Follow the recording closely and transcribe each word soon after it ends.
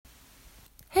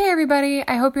everybody.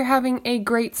 I hope you're having a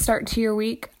great start to your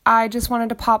week. I just wanted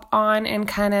to pop on and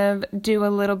kind of do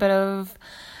a little bit of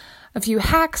a few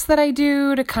hacks that I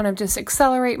do to kind of just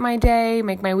accelerate my day,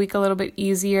 make my week a little bit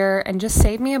easier, and just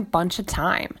save me a bunch of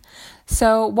time.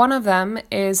 So one of them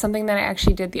is something that I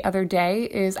actually did the other day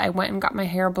is I went and got my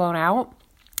hair blown out,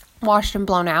 washed and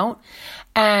blown out,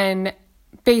 and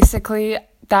basically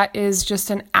that is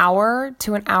just an hour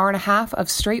to an hour and a half of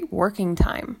straight working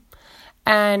time.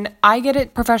 And I get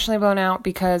it professionally blown out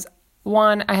because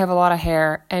one, I have a lot of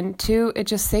hair, and two, it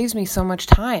just saves me so much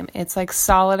time. It's like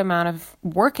solid amount of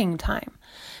working time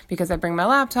because I bring my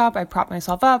laptop, I prop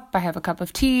myself up, I have a cup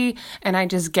of tea, and I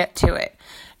just get to it.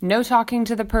 No talking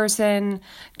to the person,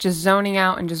 just zoning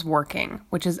out and just working,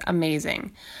 which is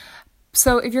amazing.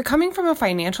 So if you're coming from a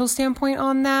financial standpoint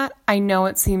on that, I know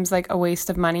it seems like a waste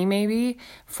of money maybe,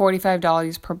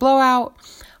 $45 per blowout.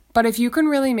 But if you can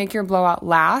really make your blowout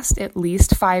last at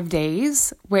least 5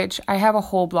 days, which I have a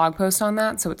whole blog post on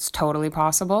that, so it's totally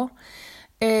possible,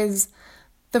 is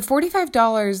the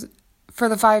 $45 for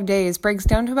the 5 days breaks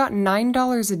down to about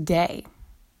 $9 a day.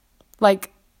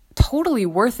 Like, totally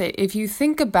worth it if you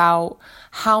think about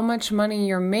how much money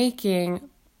you're making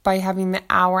by having the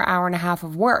hour and a half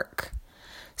of work.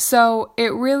 So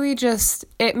it really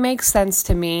it makes sense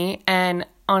to me, and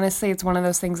honestly, it's one of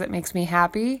those things that makes me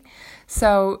happy.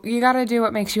 So you got to do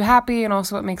what makes you happy and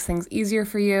also what makes things easier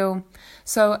for you.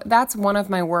 So that's one of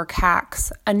my work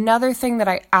hacks. Another thing that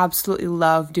I absolutely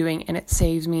love doing, and it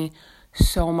saves me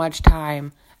so much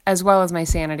time as well as my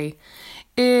sanity,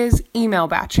 is email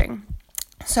batching.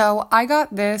 So I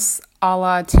got this a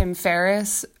la Tim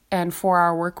Ferriss and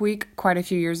 4-Hour Workweek quite a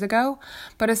few years ago.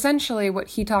 But essentially what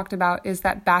he talked about is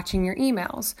that batching your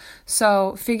emails.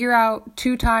 So figure out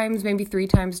 2 times, maybe 3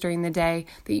 times during the day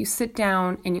that you sit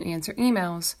down and you answer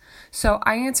emails. So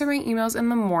I answer my emails in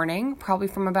the morning, probably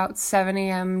from about 7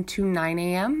 a.m. to 9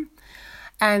 a.m.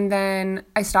 And then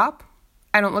I stop.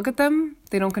 I don't look at them.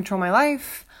 They don't control my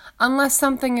life. Unless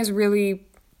something is really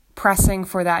pressing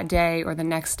for that day or the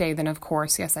next day, then of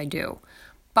course, yes, I do.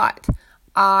 But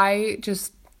I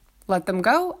just let them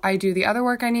go. I do the other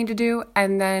work I need to do.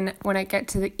 And then when I get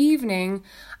to the evening,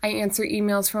 I answer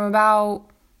emails from about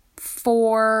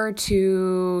 4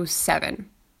 to 7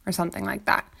 or something like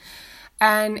that.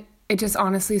 And it just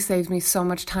honestly saves me so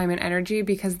much time and energy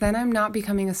because then I'm not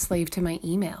becoming a slave to my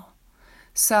email.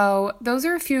 So those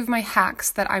are a few of my hacks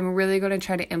that I'm really going to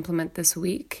try to implement this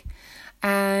week.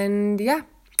 And yeah.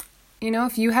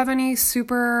 If you have any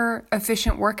super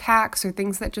efficient work hacks or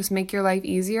things that just make your life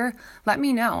easier, let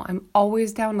me know. I'm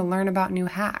always down to learn about new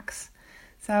hacks.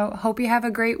 So hope you have a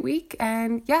great week,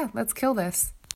 and yeah, let's kill this.